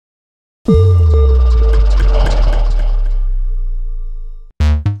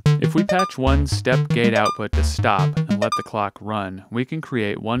If we patch one step gate output to stop and let the clock run, we can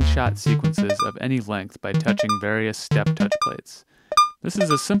create one-shot sequences of any length by touching various step touch plates. This is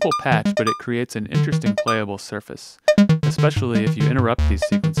a simple patch, but it creates an interesting playable surface, especially if you interrupt these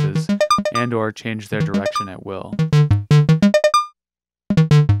sequences and/or change their direction at will.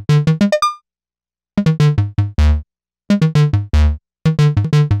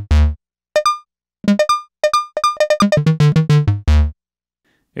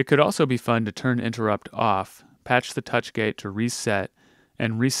 It could also be fun to turn interrupt off, patch the touch gate to reset,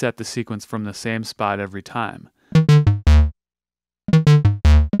 and reset the sequence from the same spot every time.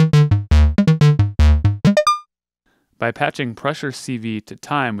 By patching pressure CV to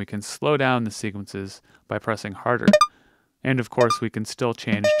time, we can slow down the sequences by pressing harder. And of course, we can still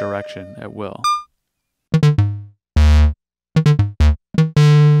change direction at will.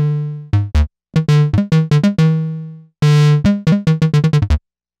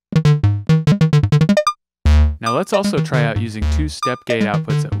 Now let's also try out using two step gate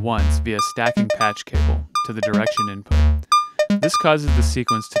outputs at once via stacking patch cable to the direction input. This causes the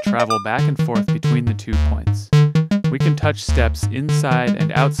sequence to travel back and forth between the 2 points. We can touch steps inside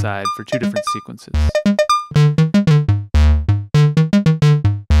and outside for two different sequences.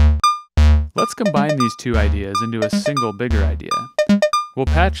 Let's combine these two ideas into a single bigger idea. We'll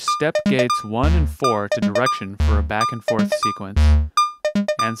patch step gates 1 and 4 to direction for a back and forth sequence,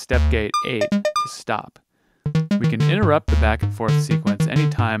 and step gate 8 to stop. We can interrupt the back and forth sequence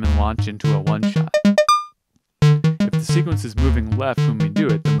anytime and launch into a one-shot. If the sequence is moving left when we do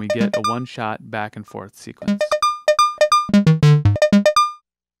it, then we get a one-shot back and forth sequence.